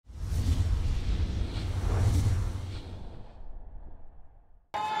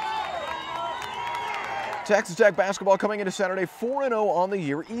Texas Tech basketball coming into Saturday 4-0 on the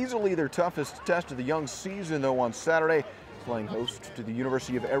year. Easily their toughest test of the young season, though, on Saturday, playing host to the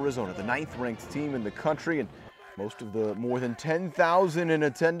University of Arizona, the 9th-ranked team in the country, and most of the more than 10,000 in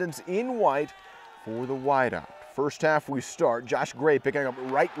attendance in white for the whiteout. First half we start. Josh Gray picking up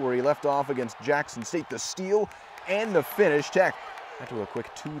right where he left off against Jackson State. The steal and the finish. Tech got to a quick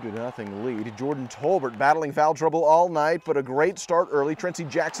 2-0 lead. Jordan Tolbert battling foul trouble all night, but a great start early. Trency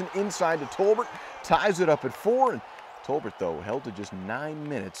Jackson inside to Tolbert, ties it up at 4. And Tolbert, though, held to just 9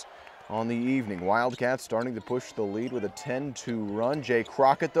 minutes on the evening. Wildcats starting to push the lead with a 10-2 run. Jay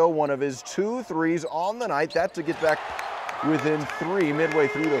Crockett, though, one of his 2 threes on the night. That to get back within 3 midway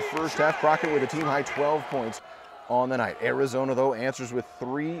through the first half. Crockett with a team-high 12 points on the night. Arizona, though, answers with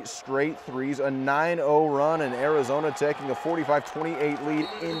 3 straight threes, a 9-0 run, and Arizona taking a 45-28 lead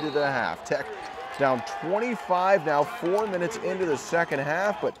into the half. Tech down 25 now, 4 minutes into the second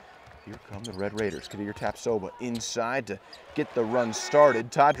half, but here come the Red Raiders. Kadir Tapsoba inside to get the run started.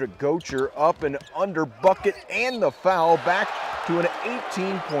 Todrick Gocher up and under bucket and the foul, back to an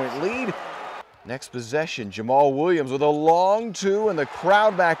 18-point lead. Next possession, Jamal Williams with a long 2 and the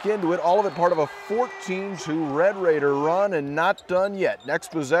crowd back into it. All of it part of a 14-2 Red Raider run, and not done yet. Next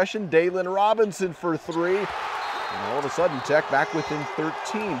possession, Dalen Robinson for 3. And all of a sudden, Tech back within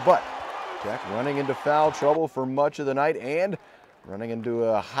 13. But Tech running into foul trouble for much of the night and running into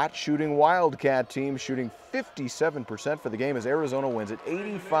a hot shooting Wildcat team, shooting 57% for the game as Arizona wins it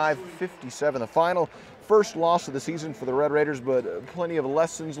 85-57. The final. First loss of the season for the Red Raiders, but plenty of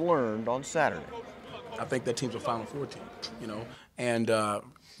lessons learned on Saturday. I think that team's a Final Four team, and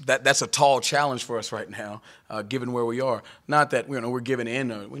that's a tall challenge for us right now, given where we are. Not that we're giving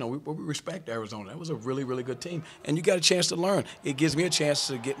in. We respect Arizona. That was a really, really good team, and you got a chance to learn. It gives me a chance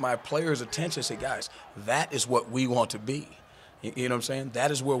to get my players' attention and say, guys, that is what we want to be. You know what I'm saying? That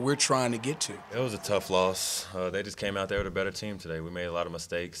is where we're trying to get to. It was a tough loss. They just came out there with a better team today. We made a lot of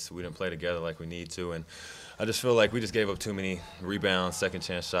mistakes. We didn't play together like we need to, and I just feel like we just gave up too many rebounds, second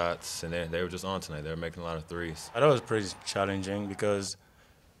chance shots, and they were just on tonight. They were making a lot of threes. I thought it was pretty challenging because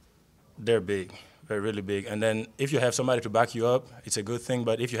they're big. They're really big. And then if you have somebody to back you up, it's a good thing,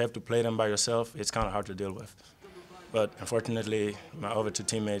 but if you have to play them by yourself, it's kind of hard to deal with. But unfortunately, my other 2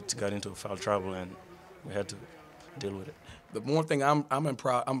 teammates got into foul trouble, and we had to deal with it. The one thing I'm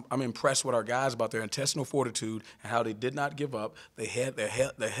impressed with our guys about their intestinal fortitude and how they did not give up. They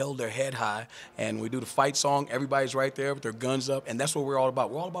held their head high, and we do the fight song. Everybody's right there with their guns up, and that's what we're all about.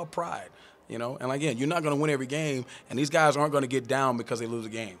 We're all about pride, And again, you're not going to win every game, and these guys aren't going to get down because they lose a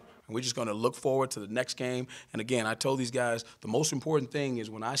game. We're just going to look forward to the next game. And again, I told these guys the most important thing is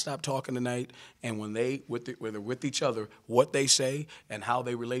when I stop talking tonight and when they, whether with each other, what they say and how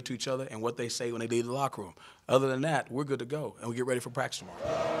they relate to each other and what they say when they leave the locker room. Other than that, we're good to go, and we get ready for practice tomorrow.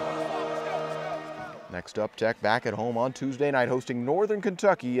 Next up, Tech back at home on Tuesday night hosting Northern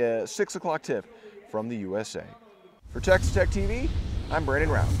Kentucky, a 6 o'clock tip from the USA. For Texas Tech TV, I'm Brandon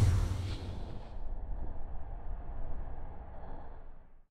Rouse.